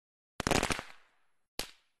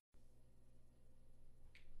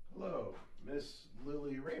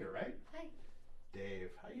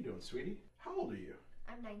doing, sweetie? How old are you?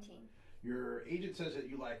 I'm 19. Your agent says that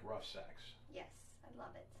you like rough sex. Yes, I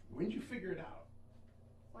love it. When did you figure it out?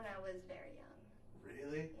 When I was very young.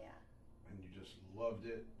 Really? Yeah. And you just loved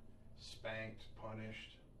it? Spanked,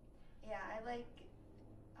 punished? Yeah, I like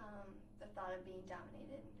the thought of being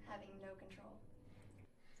dominated, having no control.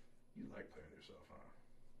 You like playing yourself,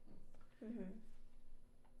 huh? Mm-hmm.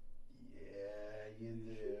 Yeah, you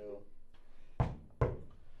do.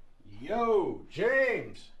 Yo,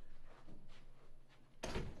 James!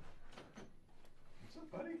 What's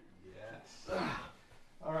up, buddy? Yes.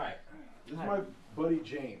 All right. This is my buddy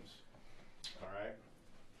James. All right.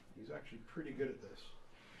 He's actually pretty good at this.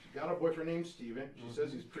 She's got a boyfriend named Steven. She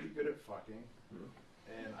says he's pretty good at fucking.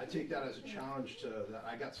 And I take that as a challenge to that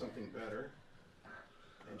I got something better.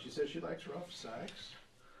 And she says she likes rough sex,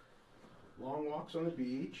 long walks on the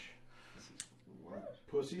beach,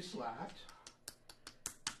 pussy slapped.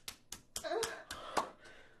 Every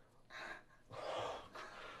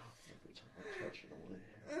time I touch it, I want to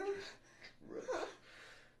hear it just drip.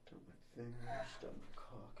 Down my fingers, down my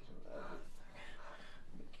cock, and everything.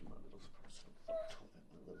 Make you my little personal toilet,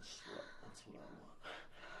 my little slut. That's what I want.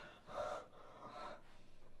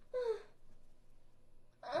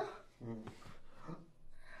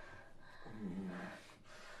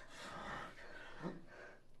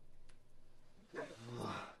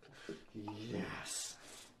 Yes.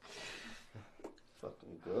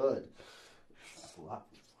 Fucking good. Slap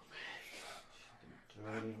for me. Fucking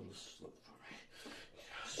dirty little slut for me.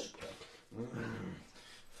 Yes.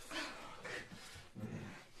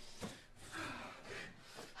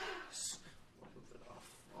 Yes. Move it off.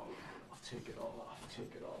 I'll take it all off.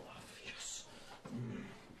 Take it all off. Yes.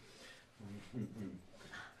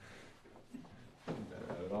 Better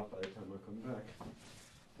have it off by the time I come back.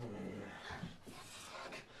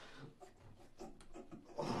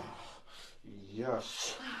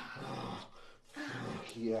 Yes.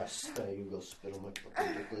 Yes. There you go. Spit on my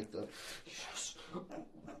fucking dick like that. Yes. Fuck.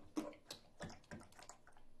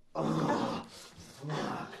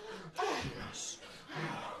 Yes.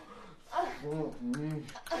 Fuck me.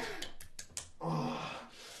 Fuck.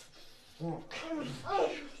 Fuck.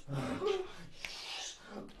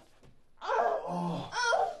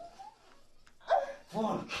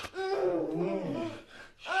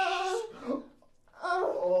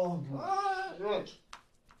 Oh my shit.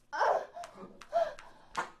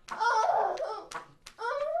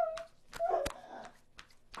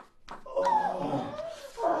 Oh,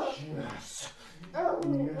 yes.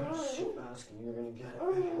 Yes, you're asking, you're gonna get it,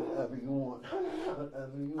 baby. Whatever you want.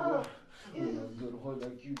 Whatever you want. You're a good whore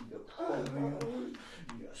like you do. Whatever you want.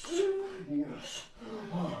 Yes. Yes.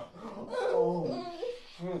 Oh,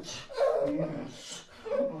 shit. Yes.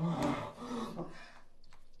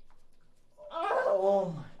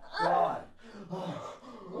 Oh my God.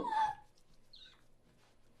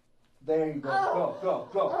 There you go. Go.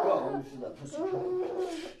 Let me see that pussy go.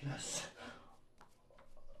 Yes.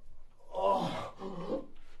 Oh.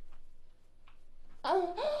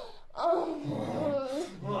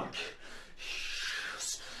 Fuck. Yes.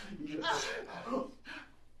 Yes.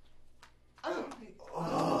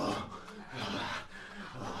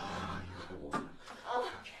 You're the one.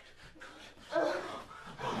 Okay.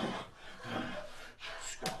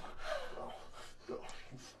 Go.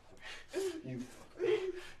 You fuck me.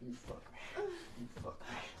 You fuck me. You fuck me.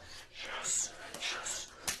 Yes.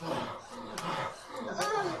 Fuck.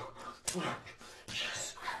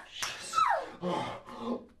 Yes.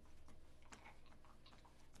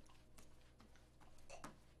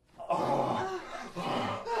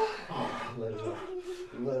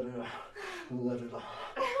 Let it out.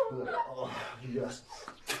 Oh, yes.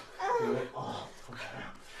 Let it off. Okay.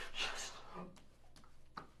 Yes.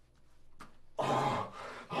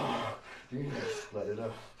 Yes. Let it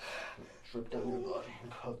out. Strip down your body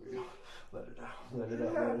and cover you. Let it out.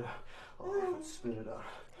 Oh, spit it out.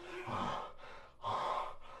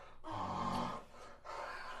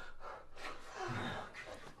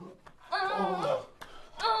 Oh,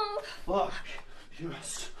 fuck.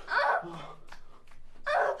 Yes.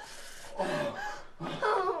 Oh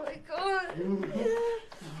my God. Damn it.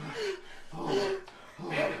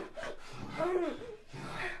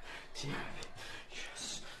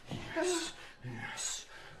 Yes.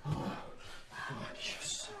 Oh, fuck.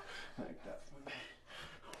 Yes. Like that for me.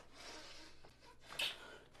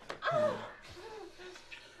 Fuck.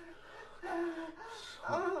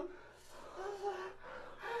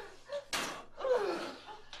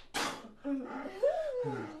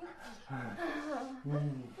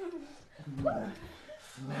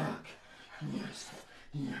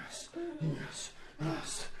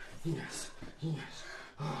 Yes.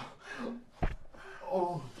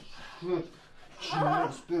 Oh.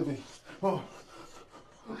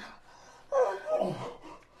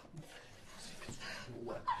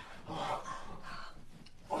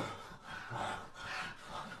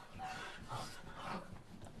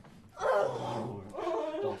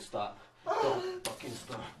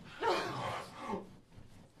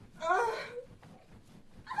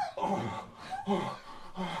 Come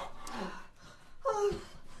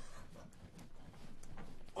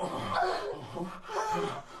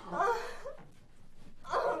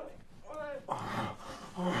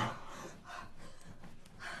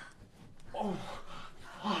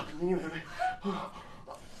here, baby.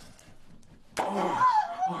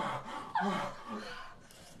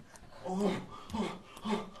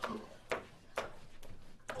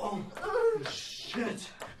 Shit.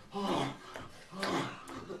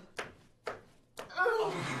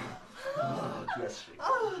 Yes,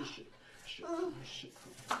 shake for me.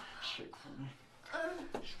 Shake for me.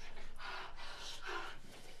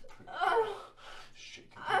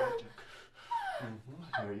 Shake your dick.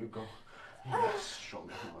 There you go. Yes, show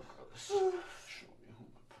me who my brother is. Show me who my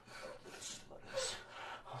brother is.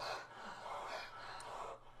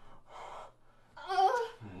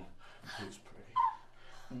 Who's pretty?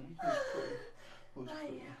 Who's pretty? Who's pretty?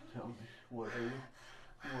 Tell me, what are you? What are you?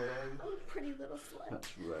 I'm a pretty little slut.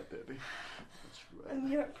 That's right, baby. That's right. And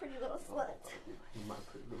you're a pretty little slut. You're my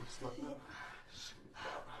pretty little slut now. Sweet.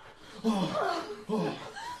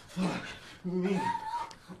 Fuck me.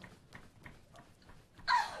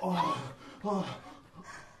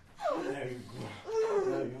 There you go.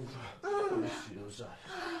 There you go. Let me see those eyes.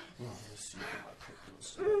 Let's see how my pretty little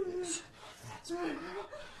slut is. That's better.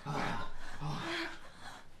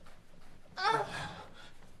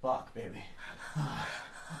 Fuck, baby.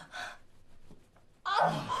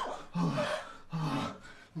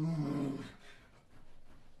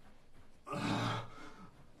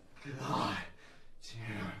 God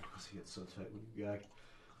damn, pussy gets so tight when you gag.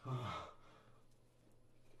 Fuck.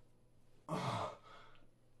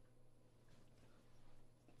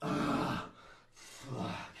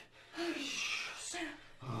 Fuck.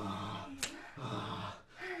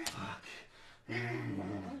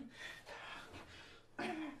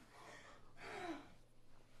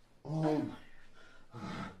 Oh my.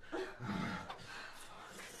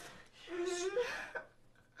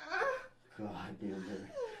 God damn, baby.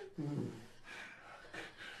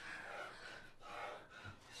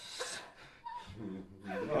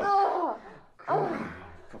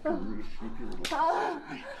 Fucking really sleepy little.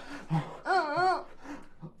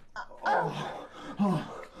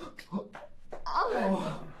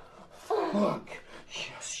 Fuck.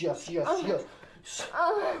 Yes.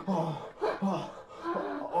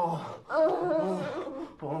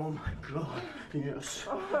 Oh my God. Yes.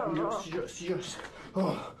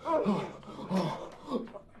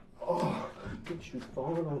 Get you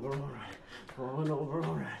falling over alright. Oh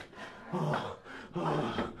my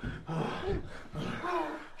God.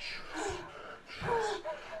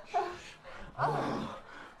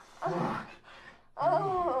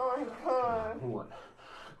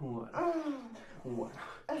 What?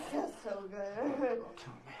 That feels so good.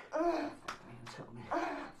 Tell me.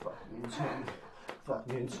 Fuck me and tell me. Fuck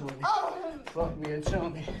me and tell me. Fuck me and tell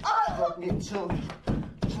me. Fuck me and tell me.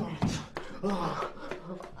 Fuck.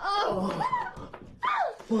 Oh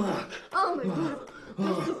my God.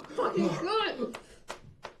 That's so fucking good.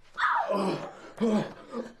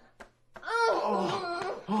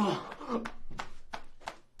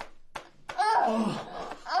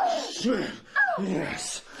 Shit.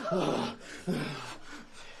 Yes.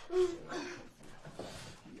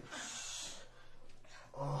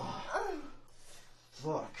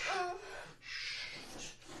 Fuck.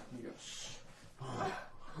 Yes.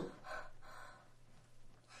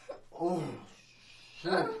 Oh,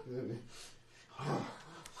 shit, baby. Fuck.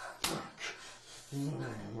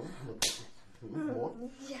 More?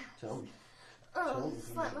 Yeah. Tell me. Oh,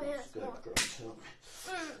 slap my ass Good more. girl, tell me.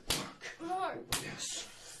 Fuck. More. Yes.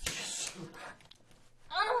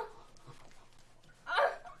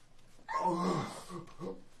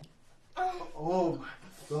 Oh my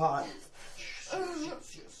God. Yes.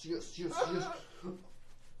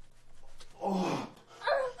 Oh.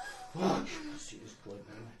 Fuck. See this good,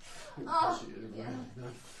 man. See it, man.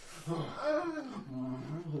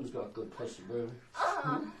 Who's got good pussy, baby?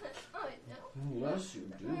 I know. Yes, you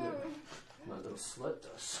do, baby. My little slut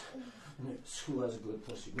does. Yes, who has a good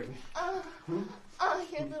pussy, baby? Oh, you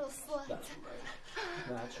little slut.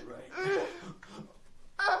 That's right.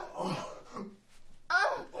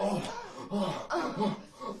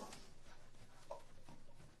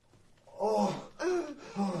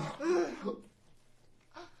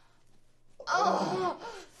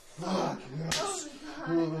 Fuck, yes.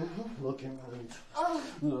 Look at me.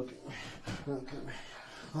 Look at me.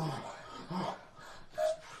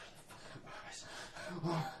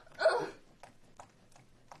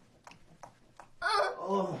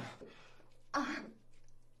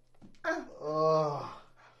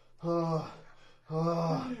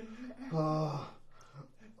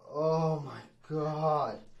 Oh my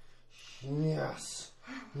God. Yes.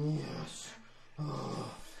 Yes.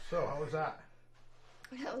 Oh. So, how was that?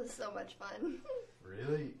 That was so much fun.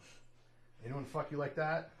 Really? Anyone fuck you like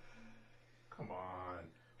that? Come on.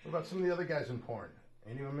 What about some of the other guys in porn?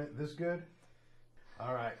 Anyone this good?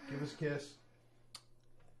 All right, give us a kiss.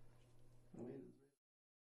 I mean,